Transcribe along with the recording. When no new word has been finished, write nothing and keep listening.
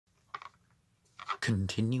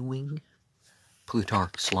Continuing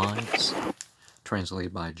Plutarch's Lives,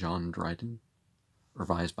 translated by John Dryden,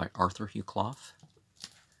 revised by Hugh Clough.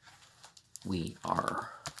 We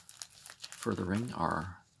are furthering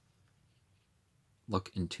our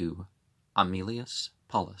look into Aemilius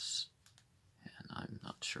Paulus, and I'm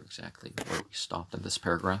not sure exactly where we stopped in this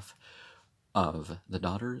paragraph. Of the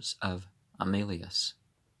daughters of Aemilius,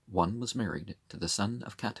 one was married to the son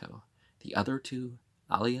of Cato, the other to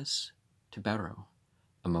Aelius Tibero,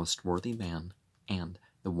 a most worthy man, and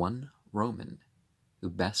the one Roman who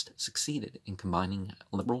best succeeded in combining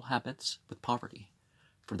liberal habits with poverty,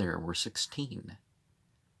 for there were 16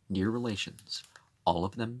 near relations, all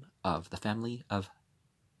of them of the family of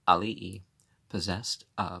Alii, possessed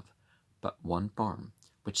of but one farm,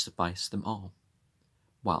 which sufficed them all,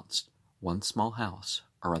 whilst one small house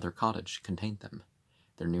or other cottage contained them,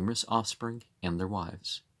 their numerous offspring, and their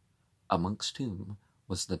wives, amongst whom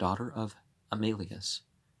was the daughter of Aemilius,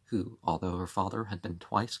 who, although her father had been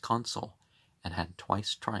twice consul and had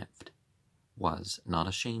twice triumphed, was not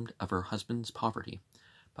ashamed of her husband's poverty,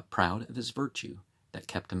 but proud of his virtue that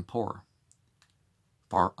kept him poor.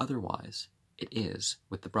 Far otherwise it is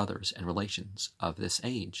with the brothers and relations of this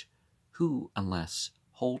age, who, unless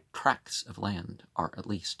whole tracts of land are at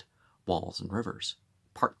least walls and rivers,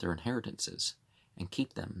 part their inheritances, and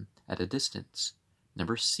keep them at a distance,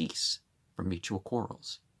 never cease from mutual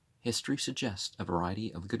quarrels. History suggests a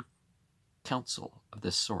variety of good counsel of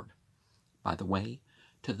this sort, by the way,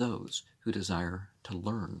 to those who desire to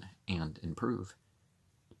learn and improve.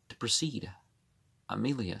 To proceed,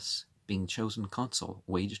 Aemilius, being chosen consul,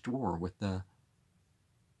 waged war with the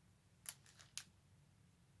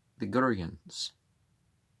Ligurians,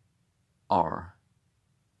 or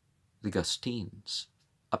Ligustines,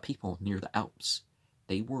 a people near the Alps.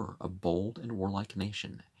 They were a bold and warlike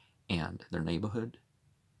nation, and their neighborhood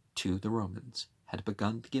to the Romans had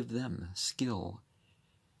begun to give them skill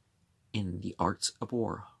in the arts of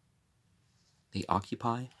war. They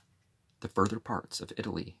occupy the further parts of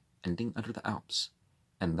Italy, ending under the Alps,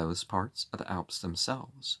 and those parts of the Alps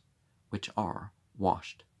themselves, which are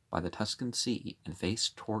washed by the Tuscan Sea and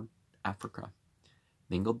face toward Africa,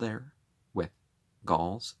 mingled there with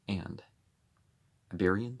Gauls and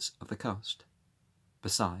Iberians of the coast.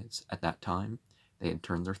 Besides, at that time, they had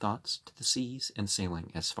turned their thoughts to the seas and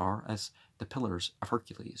sailing as far as the Pillars of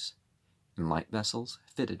Hercules, in light vessels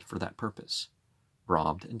fitted for that purpose,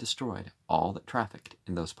 robbed and destroyed all that trafficked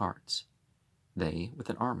in those parts. They,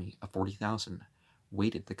 with an army of 40,000,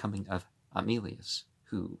 waited the coming of Aemilius,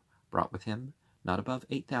 who brought with him not above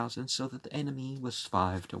 8,000, so that the enemy was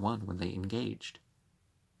 5 to 1 when they engaged.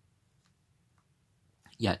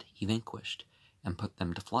 Yet he vanquished and put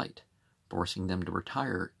them to flight, forcing them to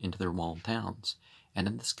retire into their walled towns, and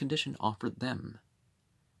in this condition offered them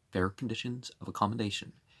fair conditions of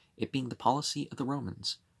accommodation, it being the policy of the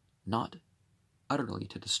Romans not utterly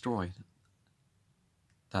to destroy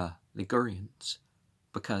the Ligurians,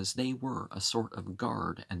 because they were a sort of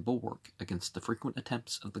guard and bulwark against the frequent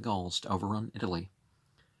attempts of the Gauls to overrun Italy.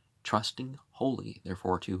 Trusting wholly,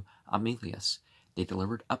 therefore, to Aemilius, they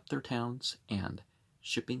delivered up their towns, and,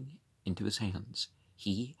 shipping into his hands,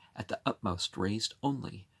 he at the utmost raised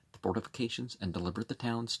only the fortifications and delivered the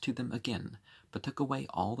towns to them again, but took away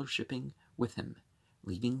all their shipping with him,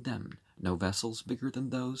 leaving them no vessels bigger than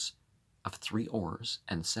those of 3 oars,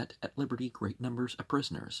 and set at liberty great numbers of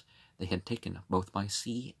prisoners they had taken both by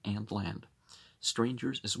sea and land,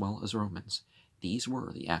 strangers as well as Romans. These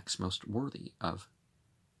were the acts most worthy of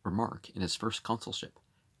remark in his first consulship.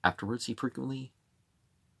 Afterwards he frequently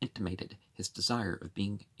intimated his desire of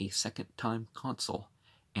being a second time consul,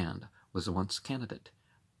 and was once candidate,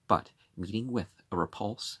 but meeting with a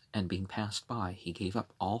repulse and being passed by, he gave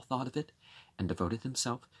up all thought of it, and devoted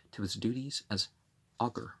himself to his duties as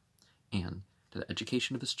augur, and to the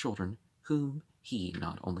education of his children, whom he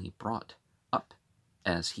not only brought up,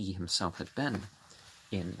 as he himself had been,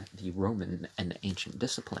 in the Roman and ancient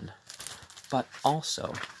discipline, but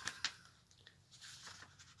also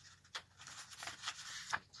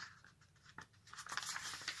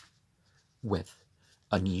with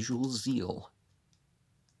unusual zeal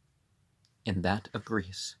in that of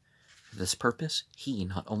Greece. For this purpose he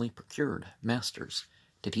not only procured masters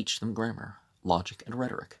to teach them grammar, logic, and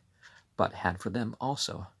rhetoric, but had for them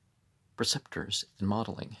also preceptors in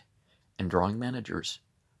modeling, and drawing managers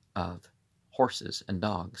of horses and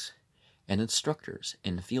dogs, and instructors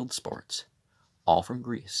in field sports, all from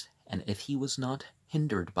Greece. And if he was not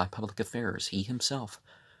hindered by public affairs, he himself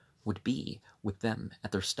would be with them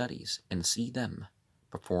at their studies, and see them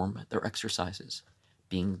perform their exercises,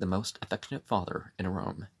 being the most affectionate father in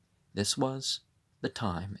Rome. This was the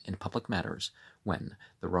time in public matters when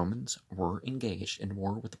the Romans were engaged in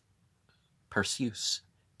war with Perseus,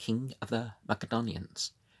 king of the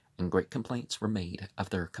Macedonians, and great complaints were made of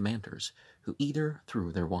their commanders, who either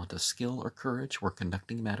through their want of skill or courage were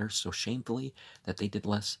conducting matters so shamefully that they did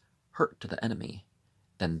less hurt to the enemy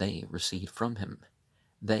than they received from him.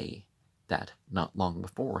 They that not long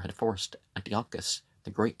before had forced Antiochus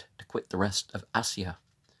the Great to quit the rest of Asia,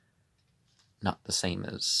 not the same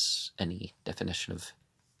as any definition of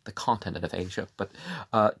the continent of Asia, but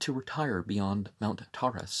to retire beyond Mount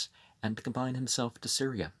Taurus and to confine himself to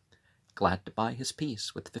Syria, glad to buy his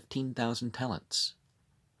peace with 15,000 talents.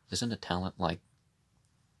 Isn't a talent like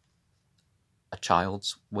a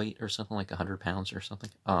child's weight or something, like 100 pounds or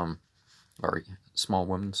something? Or a small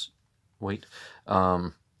woman's weight.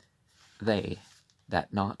 They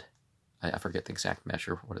that not, I forget the exact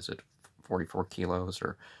measure, what is it, 44 kilos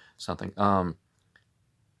or something,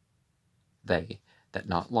 they that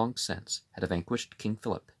not long since had vanquished King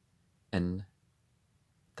Philip in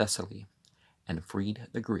Thessaly and freed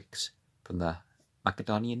the Greeks from the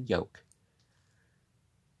Macedonian yoke.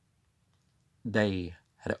 They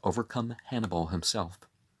had overcome Hannibal himself,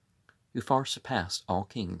 who far surpassed all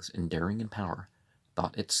kings in daring and power,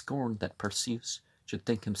 thought it scorn that Perseus should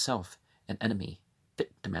think himself an enemy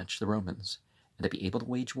fit to match the Romans, and to be able to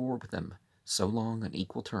wage war with them so long on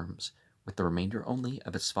equal terms, with the remainder only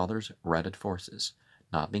of his father's routed forces,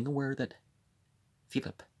 not being aware that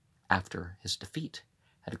Philip, after his defeat,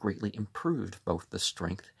 had greatly improved both the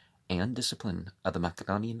strength and discipline of the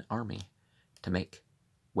Macedonian army, to make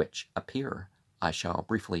which appear I shall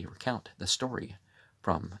briefly recount the story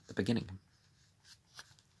from the beginning.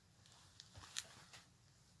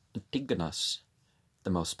 Antigonus, the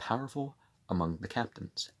most powerful among the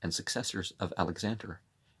captains and successors of Alexander,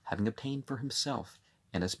 having obtained for himself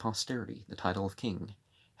and his posterity the title of king,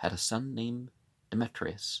 had a son named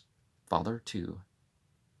Demetrius, father to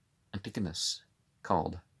Antigonus,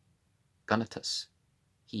 called Gonatus.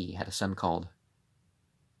 He had a son called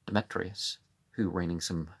Demetrius, who, reigning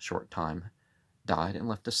some short time, died and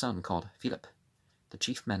left a son called Philip. The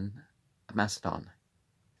chief men of Macedon,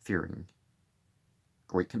 fearing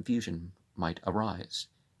great confusion might arise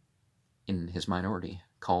in his minority,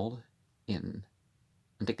 called in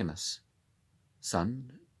Antigonus,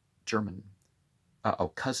 cousin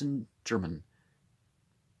German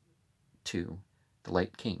to the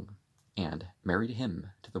late king, and married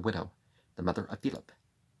him to the widow, the mother of Philip.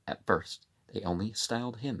 At first they only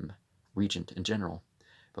styled him regent in general,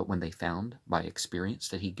 but when they found by experience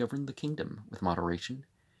that he governed the kingdom with moderation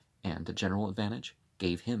and to general advantage,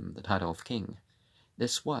 gave him the title of king.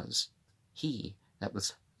 This was he that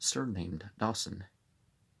was surnamed Dawson,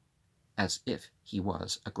 as if he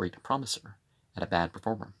was a great promiser and a bad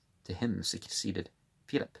performer. To him succeeded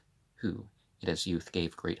Philip, who in his youth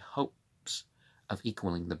gave great hopes of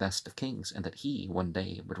equaling the best of kings, and that he one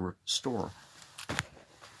day would restore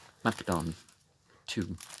Macedon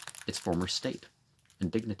to its former state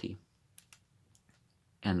and dignity,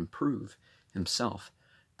 and prove himself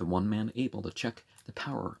the one man able to check the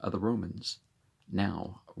power of the Romans,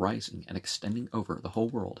 now rising and extending over the whole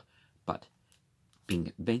world, but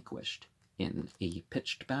being vanquished in a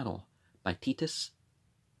pitched battle by Titus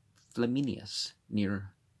Flaminius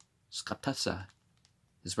near Scatassa.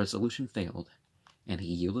 His resolution failed, and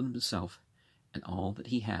he yielded himself and all that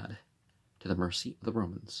he had to the mercy of the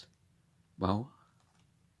Romans, well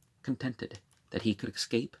contented that he could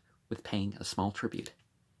escape with paying a small tribute.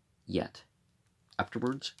 Yet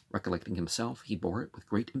afterwards, recollecting himself, he bore it with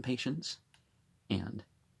great impatience, and,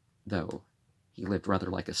 though he lived rather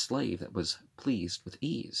like a slave that was pleased with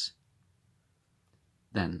ease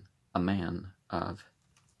than a man of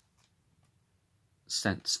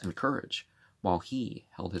sense and courage, while he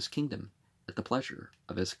held his kingdom at the pleasure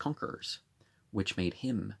of his conquerors, which made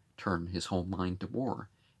him turn his whole mind to war,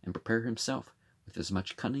 and prepare himself with as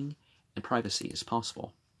much cunning and privacy as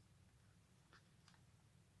possible.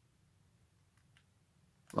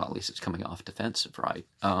 Well, at least it's coming off defensive, right?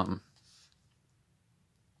 To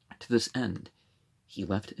this end, he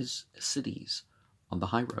left his cities on the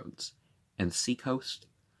high roads and sea coast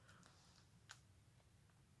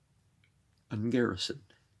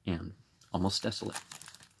ungarrisoned and almost desolate,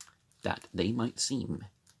 that they might seem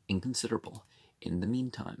inconsiderable. In the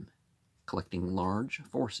meantime, collecting large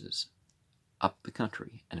forces up the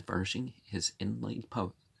country and furnishing his inland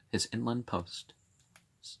post,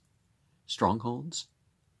 strongholds,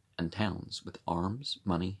 and towns with arms,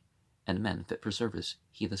 money, and men fit for service,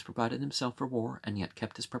 he thus provided himself for war, and yet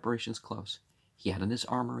kept his preparations close. He had in his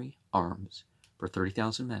armory arms for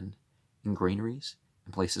 30,000 men, in granaries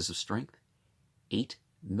and places of strength, 8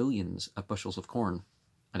 millions of bushels of corn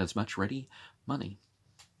and as much ready money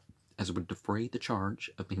as would defray the charge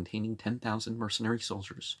of maintaining 10,000 mercenary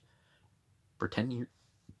soldiers for 10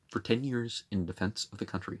 years in defense of the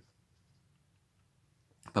country.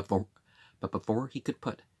 But before he could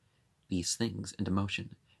put these things into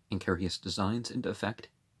motion and carry his designs into effect,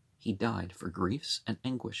 he died for griefs and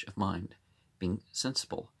anguish of mind, being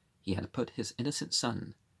sensible he had put his innocent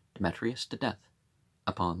son Demetrius to death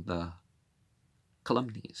upon the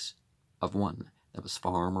calumnies of one that was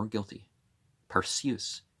far more guilty.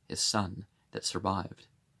 Perseus, his son that survived,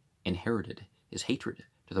 inherited his hatred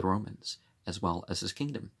to the Romans as well as his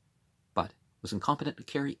kingdom, but was incompetent to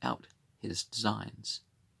carry out his designs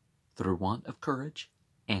through want of courage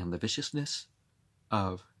and the viciousness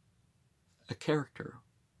of a character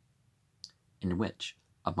in which,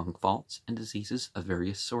 among faults and diseases of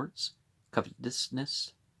various sorts,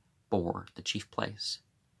 covetousness bore the chief place.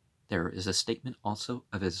 There is a statement also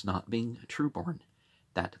of his not being true-born,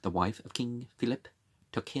 that the wife of King Philip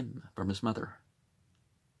took him from his mother.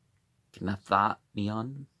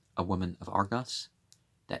 Gnathamion, a woman of Argos,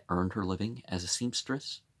 that earned her living as a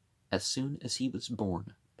seamstress, as soon as he was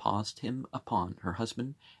born, paused him upon her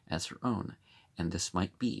husband as her own, and this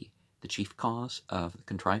might be the chief cause of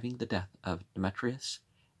contriving the death of Demetrius,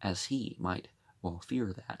 as he might well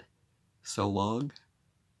fear that, so long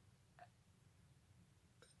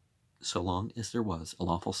as there was a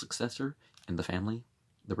lawful successor in the family,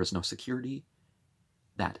 there was no security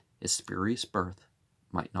that his spurious birth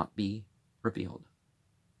might not be revealed.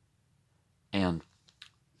 And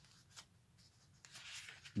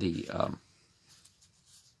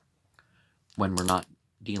when we're not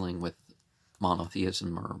dealing with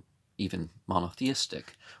monotheism or even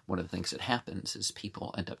monotheistic, one of the things that happens is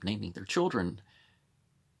people end up naming their children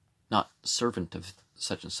not servant of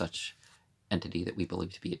such and such entity that we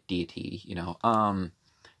believe to be a deity,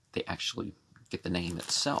 they actually get the name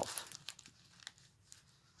itself.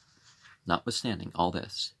 Notwithstanding all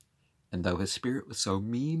this, and though his spirit was so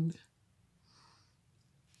mean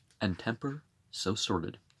and temper so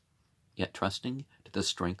sordid, yet trusting to the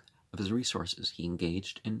strength of his resources, he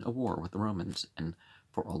engaged in a war with the Romans, and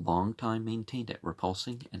for a long time maintained it,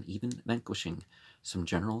 repulsing and even vanquishing some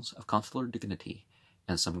generals of consular dignity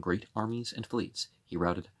and some great armies and fleets. He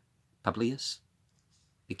routed Publius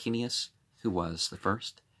Licinius, who was the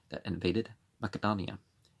first that invaded Macedonia,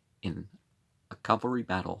 in a cavalry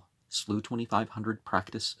battle, slew 2,500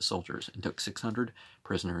 practiced soldiers, and took 600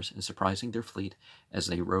 prisoners, in surprising their fleet as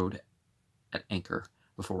they rode at anchor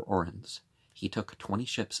before Oryns. He took 20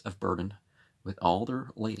 ships of burden with all their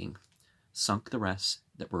lading, sunk the rest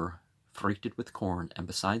that were freighted with corn, and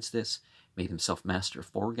besides this made himself master of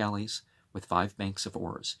 4 galleys with 5 banks of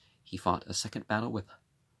oars. He fought a second battle with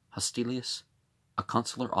Hostilius, a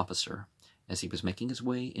consular officer, as he was making his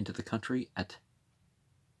way into the country at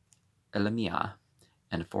Elimia,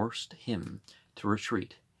 and forced him to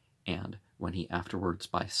retreat, and when he afterwards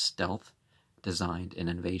by stealth designed an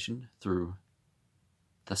invasion through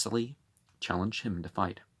Thessaly, challenged him to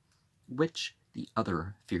fight, which the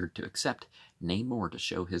other feared to accept, nay more to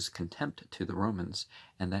show his contempt to the Romans,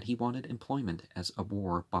 and that he wanted employment as a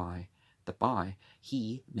war by the by,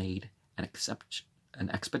 he made an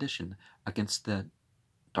expedition against the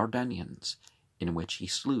Dardanians, in which he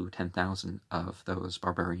slew 10,000 of those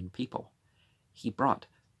barbarian people. He brought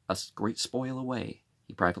a great spoil away.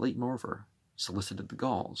 He privately, moreover, solicited the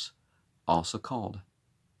Gauls, also called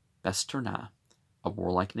Besterna, a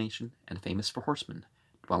warlike nation and famous for horsemen,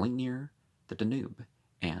 dwelling near the Danube,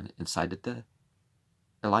 and incited the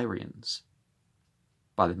Illyrians,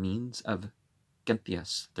 by the means of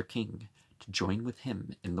Genthius, their king, to join with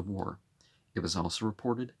him in the war. It was also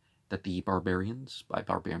reported that the barbarians, by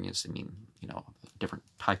barbarians I mean, a different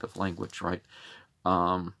type of language, right?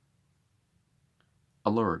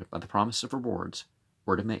 Allured by the promise of rewards,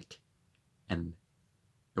 were to make an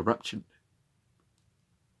eruption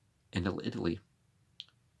into Italy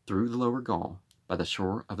through the lower Gaul by the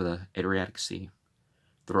shore of the Adriatic Sea.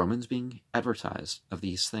 The Romans, being advertised of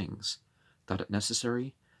these things, thought it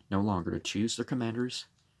necessary no longer to choose their commanders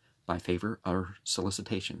by favor or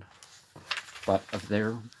solicitation, but of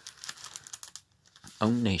their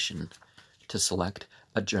own nation to select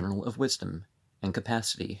a general of wisdom and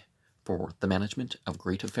capacity for the management of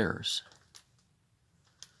great affairs.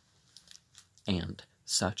 And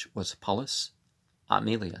such was Paulus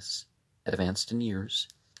Aemilius, advanced in years,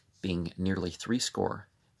 being nearly 80,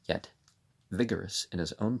 yet vigorous in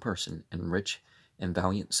his own person, and rich in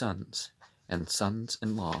valiant sons and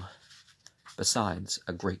sons-in-law, besides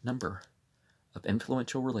a great number of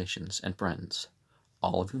influential relations and friends,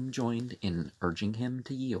 all of whom joined in urging him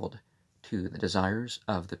to yield to the desires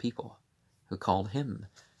of the people, who called him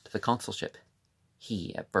to the consulship.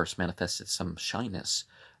 He at first manifested some shyness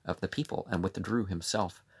of the people, and withdrew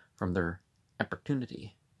himself from their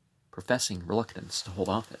importunity, professing reluctance to hold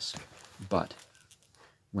office. But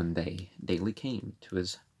when they daily came to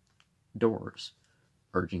his doors,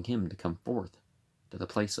 urging him to come forth to the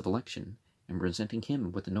place of election, and presenting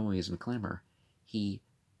him with noise and clamor, he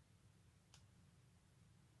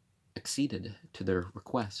acceded to their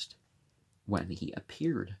request. When he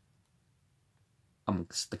appeared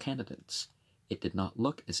amongst the candidates, it did not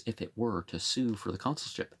look as if it were to sue for the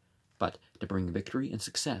consulship, but to bring victory and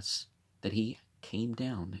success, that he came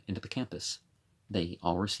down into the campus. They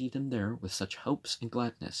all received him there with such hopes and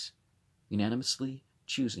gladness, unanimously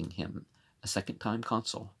choosing him a second time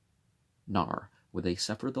consul. Nor would they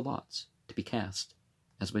suffer the lots to be cast,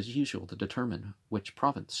 as was usual, to determine which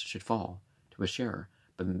province should fall to a share,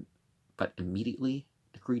 but immediately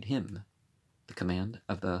decreed him the command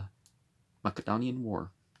of the Macedonian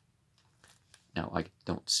war. Now, I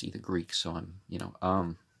don't see the Greek, so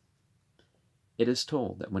I'm, it is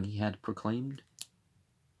told that when he had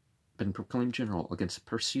been proclaimed general against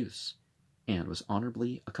Perseus, and was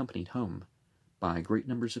honorably accompanied home by great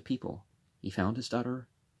numbers of people, he found his daughter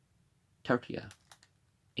Tartia,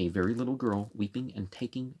 a very little girl, weeping, and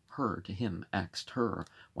taking her to him, asked her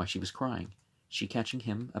why she was crying. She, catching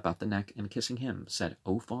him about the neck and kissing him, said,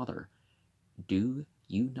 "O father, do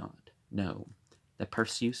you not know that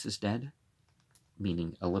Perseus is dead?"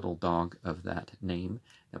 Meaning a little dog of that name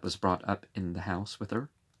that was brought up in the house with her.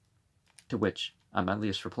 To which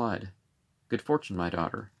Aemilius replied, "Good fortune, my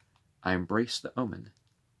daughter, I embrace the omen.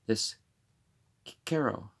 This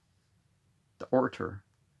Cicero, the orator,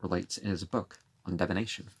 relates in his book on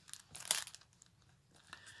divination."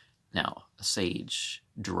 Now, a sage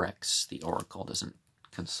directs the oracle, doesn't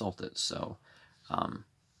consult it, so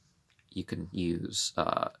you can use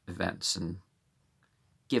events and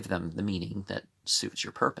give them the meaning that suits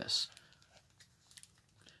your purpose,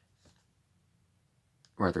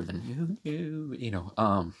 rather than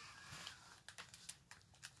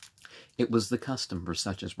it was the custom for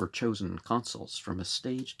such as were chosen consuls from a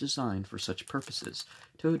stage designed for such purposes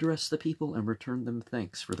to address the people and return them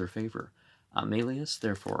thanks for their favor. Aemilius,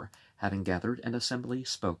 therefore, having gathered an assembly,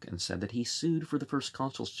 spoke and said that he sued for the first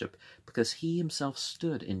consulship because he himself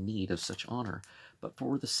stood in need of such honor, but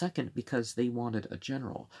for the second because they wanted a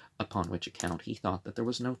general, upon which account he thought that there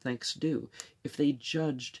was no thanks due. If they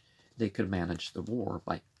judged they could manage the war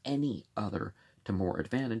by any other to more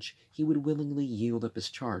advantage, he would willingly yield up his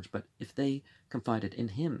charge, but if they confided in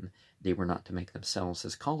him, they were not to make themselves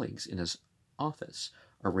his colleagues in his office,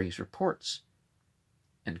 or raise reports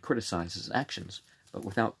and criticize his actions, but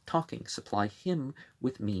without talking supply him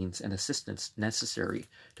with means and assistance necessary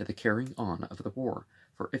to the carrying on of the war.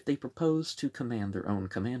 For if they proposed to command their own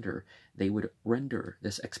commander, they would render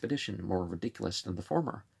this expedition more ridiculous than the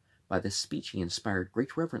former. By this speech he inspired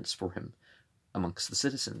great reverence for him amongst the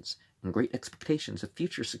citizens, and great expectations of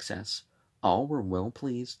future success. All were well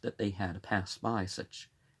pleased that they had passed by such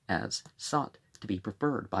as sought to be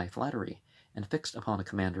preferred by flattery, and fixed upon a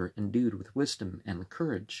commander endued with wisdom and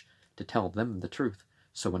courage to tell them the truth.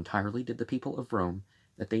 So entirely did the people of Rome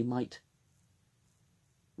that they might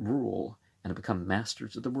rule and become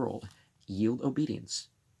masters of the world, yield obedience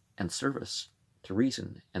and service to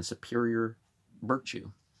reason and superior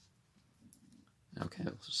virtue. Okay,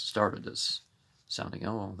 it started as sounding,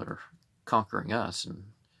 oh, they're conquering us, and,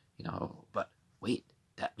 but wait,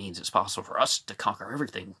 that means it's possible for us to conquer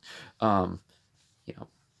everything.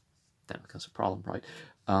 That becomes a problem, right?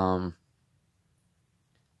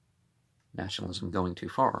 Nationalism going too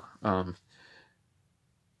far.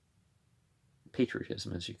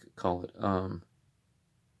 Patriotism, as you could call it.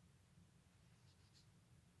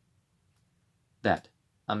 That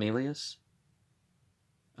Aemilius,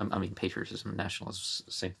 patriotism and nationalism,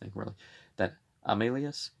 same thing, really. That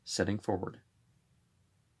Aemilius, setting forward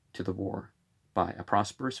to the war by a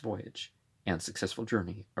prosperous voyage and successful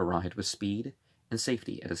journey, arrived with speed and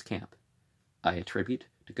safety at his camp. I attribute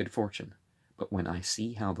to good fortune, but when I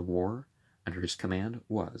see how the war under his command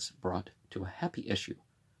was brought to a happy issue,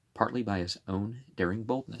 partly by his own daring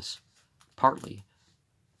boldness, partly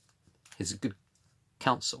his good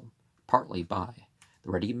counsel, partly by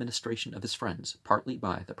the ready administration of his friends, partly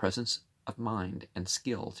by the presence of mind and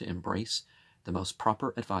skill to embrace the most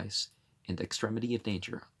proper advice in the extremity of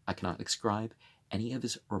danger, I cannot ascribe any of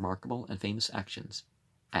his remarkable and famous actions,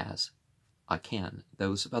 as I can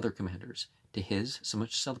those of other commanders, to his so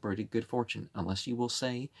much celebrated good fortune, unless you will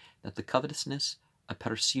say that the covetousness of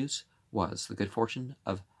Perseus was the good fortune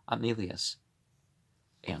of Aemilius.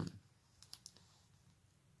 And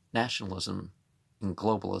nationalism and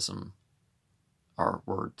globalism are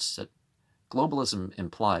words that globalism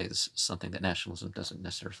implies something that nationalism doesn't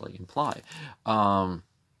necessarily imply.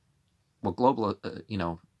 Well, global,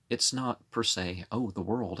 it's not per se, oh, the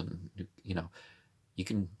world, and, you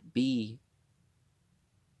can be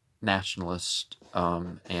nationalist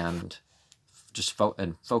and just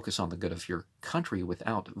focus on the good of your country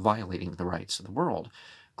without violating the rights of the world.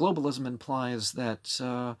 Globalism implies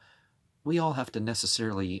that we all have to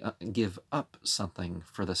necessarily give up something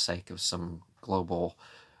for the sake of some global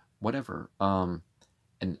whatever, and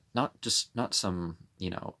not some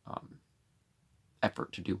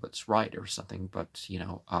effort to do what's right or something, but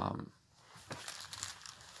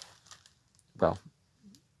well,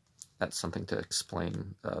 that's something to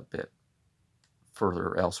explain a bit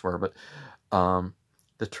further elsewhere. But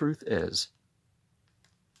the truth is,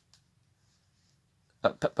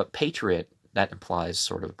 but patriot, that implies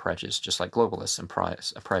sort of a prejudice, just like globalists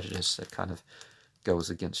implies a prejudice that kind of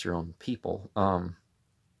goes against your own people.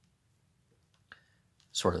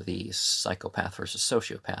 Sort of the psychopath versus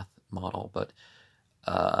sociopath model, but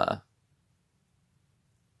a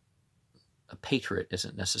patriot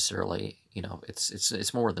isn't necessarily,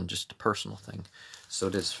 it's more than just a personal thing. So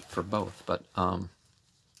it is for both, but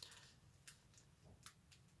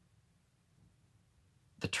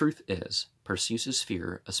the truth is, Perseus's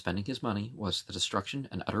fear of spending his money was the destruction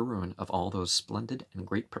and utter ruin of all those splendid and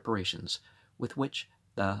great preparations with which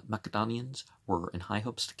the Macedonians were in high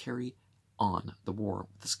hopes to carry on the war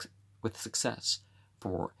with success,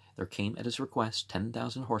 for there came at his request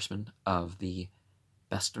 10,000 horsemen of the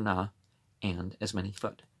Bastarnae, and as many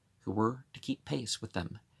foot, who were to keep pace with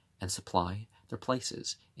them, and supply their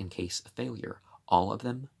places in case of failure, all of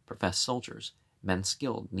them professed soldiers, men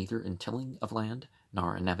skilled neither in tilling of land,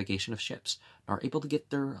 nor in navigation of ships, nor able to get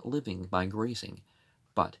their living by grazing,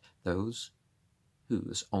 but those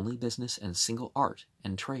whose only business and single art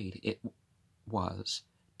and trade it was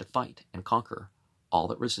to fight and conquer all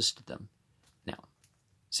that resisted them. Now,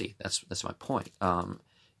 see, that's my point,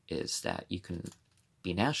 is that you can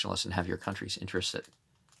be nationalist and have your country's interests at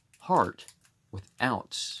heart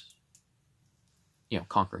without,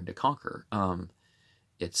 conquering to conquer.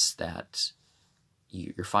 It's that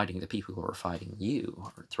you're fighting the people who are fighting you,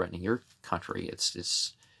 or threatening your country.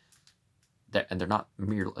 It's that, and they're not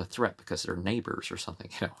merely a threat because they're neighbors or something.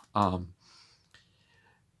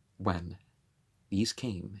 When these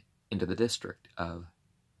came into the district of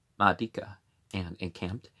Madica and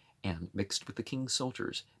encamped and mixed with the king's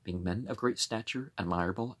soldiers, being men of great stature,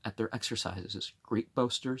 admirable at their exercises, great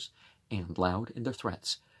boasters, and loud in their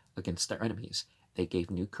threats against their enemies, they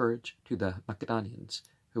gave new courage to the Macedonians,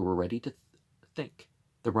 who were ready to think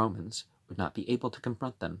the Romans would not be able to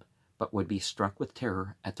confront them, but would be struck with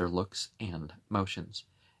terror at their looks and motions.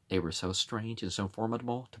 They were so strange and so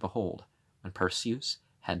formidable to behold, when Perseus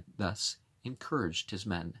had thus encouraged his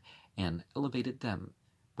men, and elevated them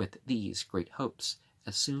with these great hopes.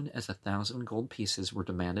 As soon as 1,000 gold pieces were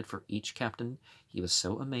demanded for each captain, he was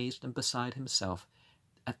so amazed and beside himself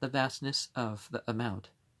at the vastness of the amount,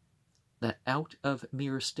 that out of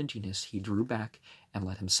mere stinginess he drew back and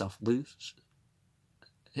let himself lose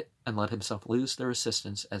their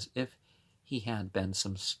assistance, as if he had been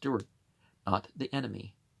some steward, not the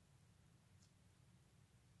enemy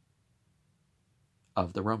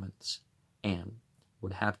of the Romans, and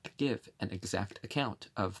would have to give an exact account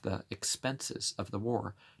of the expenses of the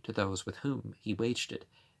war to those with whom he waged it.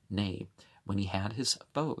 Nay, when he had his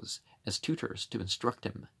foes as tutors to instruct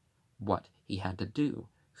him what he had to do,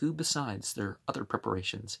 who besides their other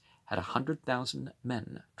preparations had 100,000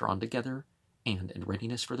 men drawn together and in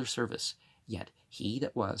readiness for their service, yet he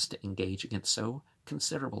that was to engage against so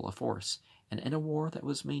considerable a force, and in a war that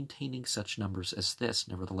was maintaining such numbers as this,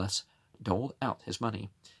 nevertheless doled out his money,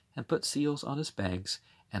 and put seals on his bags,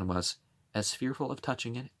 and was as fearful of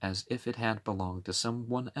touching it as if it had belonged to some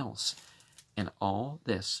one else. And all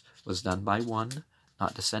this was done by one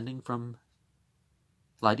not descending from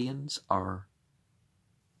Lydians or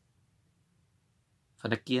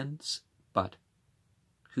Phoenicians, but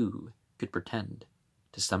who could pretend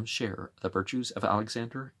to some share of the virtues of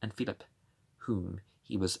Alexander and Philip, whom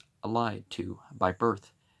he was allied to by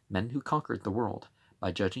birth, men who conquered the world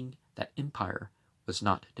by judging that empire was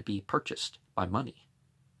not to be purchased by money,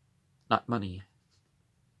 not money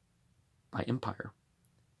by empire.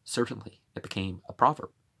 Certainly it became a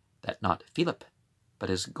proverb that not Philip, but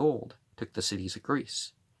his gold took the cities of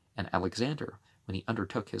Greece, and Alexander, when he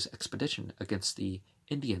undertook his expedition against the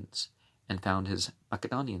Indians, and found his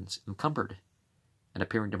Macedonians encumbered, and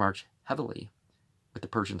appearing to march heavily with the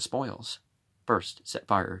Persian spoils, first set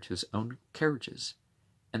fire to his own carriages,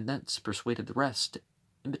 and thence persuaded the rest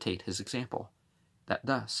imitate his example, that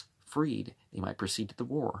thus, freed, they might proceed to the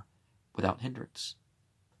war without hindrance.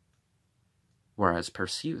 Whereas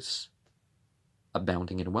Perseus,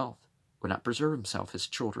 abounding in wealth, would not preserve himself, his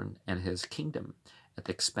children, and his kingdom at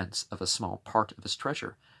the expense of a small part of his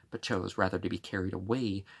treasure, but chose rather to be carried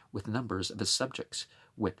away with numbers of his subjects,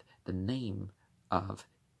 with the name of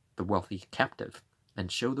the wealthy captive,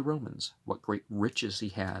 and show the Romans what great riches he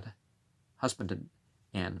had husbanded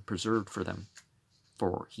and preserved for them.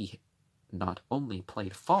 For he not only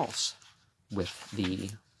played false with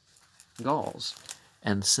the Gauls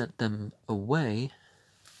and sent them away,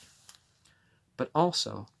 but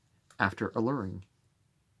also, after alluring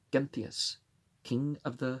Genthius, king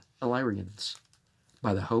of the Illyrians,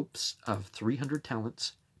 by the hopes of 300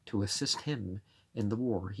 talents to assist him in the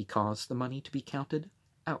war, he caused the money to be counted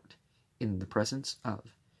out in the presence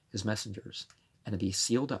of his messengers, and to be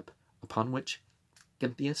sealed up, upon which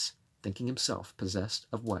Genthius, thinking himself possessed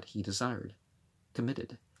of what he desired,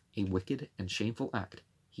 committed a wicked and shameful act.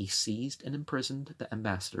 He seized and imprisoned the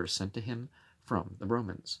ambassadors sent to him from the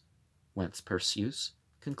Romans, whence Perseus,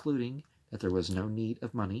 concluding that there was no need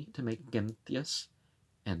of money to make Genthius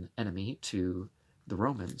an enemy to the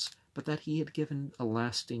Romans, but that he had given a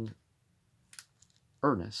lasting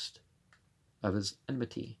earnest of his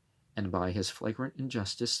enmity, and by his flagrant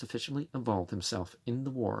injustice sufficiently involved himself in the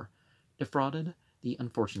war, defrauded the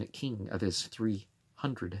unfortunate king of his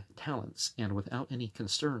 300 talents, and without any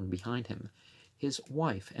concern behind him, his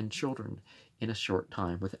wife and children, in a short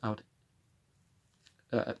time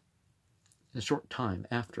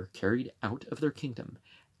after carried out of their kingdom,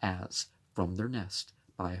 as from their nest,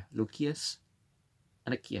 by Lucius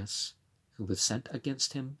Anicius, who was sent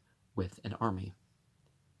against him with an army.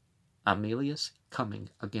 Aemilius, coming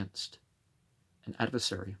against an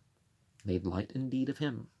adversary, made light indeed of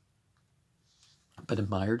him, but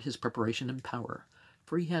admired his preparation and power,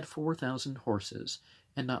 for he had 4,000 horses,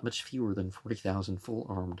 and not much fewer than 40,000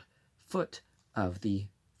 full-armed foot of the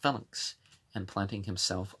phalanx, and planting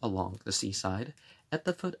himself along the seaside, at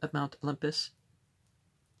the foot of Mount Olympus,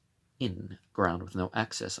 in ground with no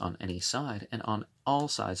access on any side, and on all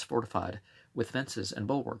sides fortified with fences and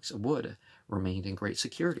bulwarks of wood, remained in great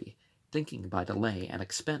security, thinking by delay and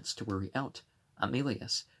expense to weary out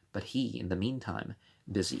Aemilius. But he, in the meantime,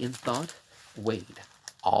 busy in thought, weighed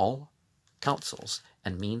all counsels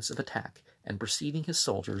and means of attack, and perceiving his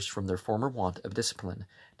soldiers from their former want of discipline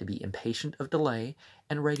to be impatient of delay,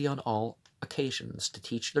 and ready on all occasions to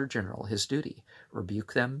teach their general his duty,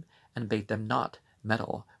 rebuked them, and bade them not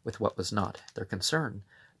meddle with what was not their concern,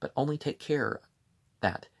 but only take care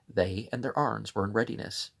that they and their arms were in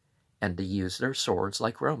readiness, and to use their swords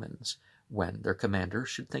like Romans, when their commander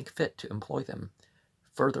should think fit to employ them.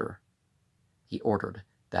 Further, he ordered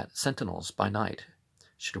that sentinels by night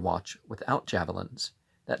should watch without javelins,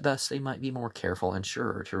 that thus they might be more careful and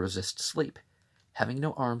surer to resist sleep, having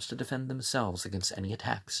no arms to defend themselves against any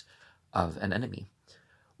attacks of an enemy.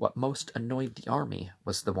 What most annoyed the army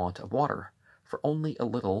was the want of water, for only a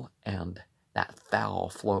little, and that foul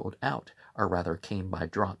flowed out, or rather came by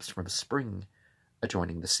drops from a spring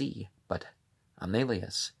adjoining the sea. But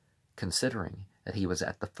Aemilius, considering that he was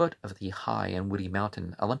at the foot of the high and woody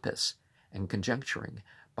mountain Olympus, and conjecturing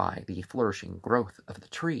by the flourishing growth of the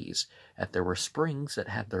trees that there were springs that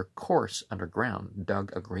had their course underground,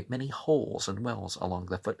 dug a great many holes and wells along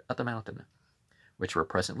the foot of the mountain, which were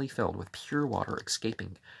presently filled with pure water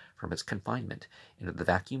escaping from its confinement into the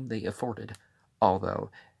vacuum they afforded, although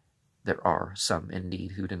there are some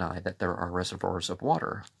indeed who deny that there are reservoirs of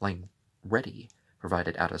water lying ready,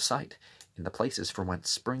 provided out of sight, in the places from whence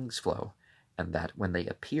springs flow, and that when they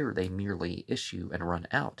appear they merely issue and run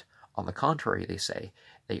out. On the contrary, they say,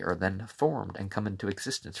 they are then formed and come into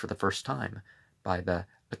existence for the first time by the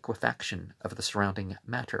liquefaction of the surrounding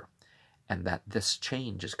matter, and that this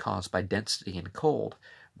change is caused by density and cold,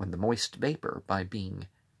 when the moist vapor, by being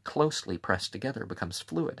closely pressed together, becomes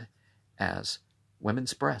fluid, as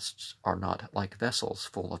women's breasts are not like vessels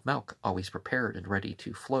full of milk, always prepared and ready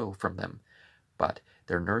to flow from them, but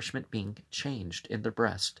their nourishment being changed in their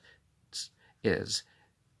breasts is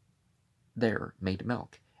there made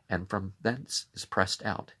milk, and from thence is pressed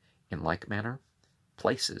out. In like manner,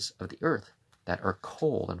 places of the earth that are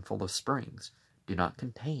cold and full of springs do not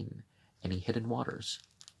contain any hidden waters,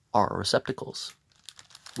 are receptacles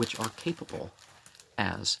which are capable,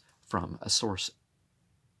 as from a source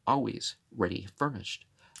always ready furnished,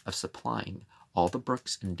 of supplying all the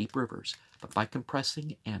brooks and deep rivers, but by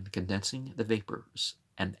compressing and condensing the vapors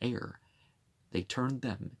and air, they turn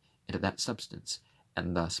them into that substance,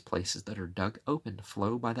 and thus places that are dug open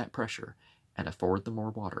flow by that pressure, and afford the more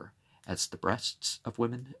water, as the breasts of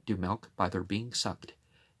women do milk by their being sucked,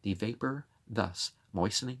 the vapor thus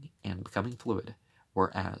moistening and becoming fluid,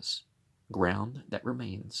 whereas ground that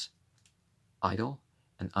remains idle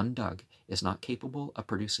and undug is not capable of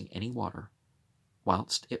producing any water,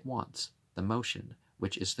 whilst it wants the motion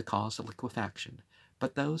which is the cause of liquefaction.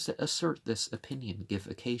 But those that assert this opinion give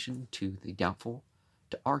occasion to the doubtful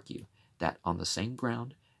to argue that on the same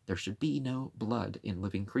ground there should be no blood in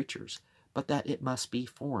living creatures, but that it must be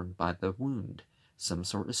formed by the wound, some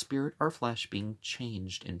sort of spirit or flesh being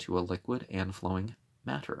changed into a liquid and flowing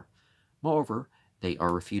matter. Moreover, they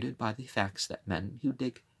are refuted by the facts that men who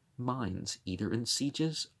dig mines, either in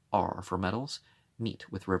sieges or for metals,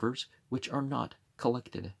 meet with rivers which are not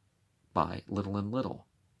collected by little and little,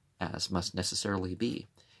 as must necessarily be,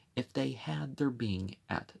 if they had their being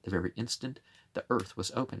at the very instant the earth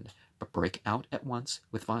was opened, but break out at once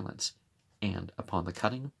with violence, and upon the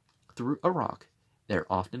cutting through a rock there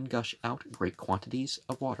often gush out great quantities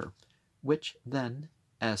of water, which then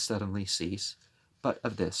as suddenly cease. But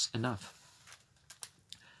of this enough.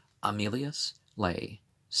 Aemilius lay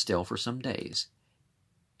still for some days,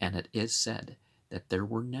 and it is said that there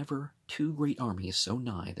were never two great armies so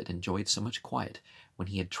nigh that enjoyed so much quiet. When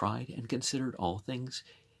he had tried and considered all things,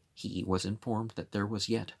 he was informed that there was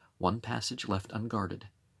yet one passage left unguarded,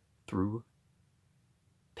 through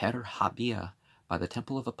Perhabia, by the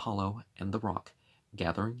temple of Apollo and the rock,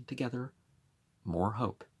 gathering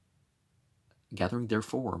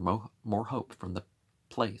therefore more hope from the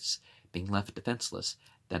place being left defenseless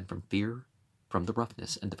than from fear from the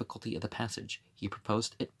roughness and difficulty of the passage. He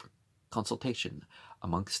proposed it for consultation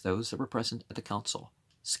amongst those that were present at the council.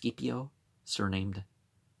 Scipio, surnamed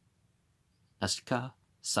Nastica,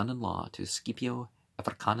 son-in-law to Scipio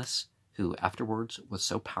Africanus, who afterwards was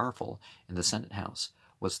so powerful in the Senate house,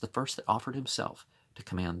 was the first that offered himself to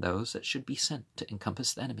command those that should be sent to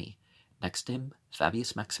encompass the enemy. Next to him,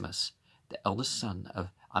 Fabius Maximus, the eldest son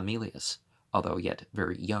of Aemilius, although yet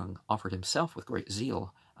very young, offered himself with great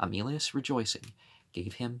zeal. Aemilius, rejoicing,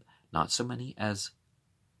 gave him not so many as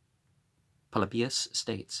Polybius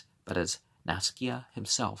states, but as Nascia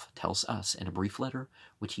himself tells us in a brief letter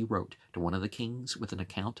which he wrote to one of the kings with an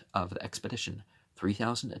account of the expedition,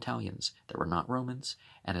 3,000 Italians that were not Romans,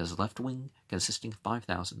 and his left wing consisting of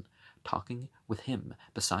 5,000, talking with him,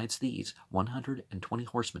 besides these 120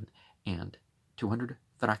 horsemen and 200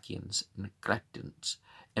 Thracians and Cretans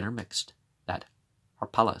intermixed, that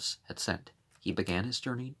Harpalus had sent. He began his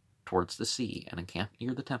journey towards the sea, and encamped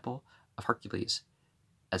near the temple of Hercules,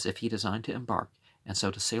 as if he designed to embark, and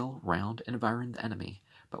so to sail round and environ the enemy.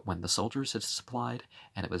 But when the soldiers had supplied,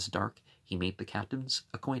 and it was dark, he made the captains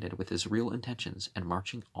acquainted with his real intentions, and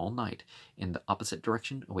marching all night in the opposite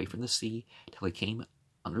direction away from the sea, till he came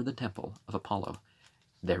under the temple of Apollo,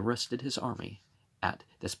 there rested his army. At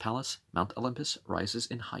this palace Mount Olympus rises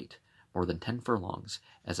in height more than 10 furlongs,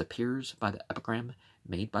 as appears by the epigram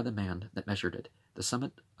made by the man that measured it. The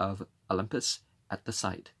summit of Olympus at the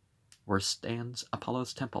site where stands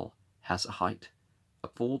Apollo's temple has a height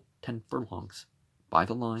of full 10 furlongs by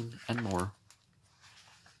the line, and more.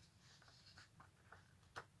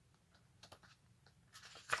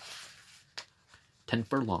 "10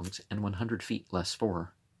 furlongs and 100 feet less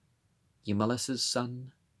 4. Eumelus'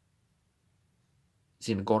 son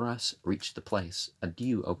Xenogoras reached the place.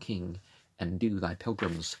 Adieu, O king, and do thy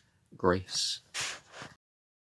pilgrims grace."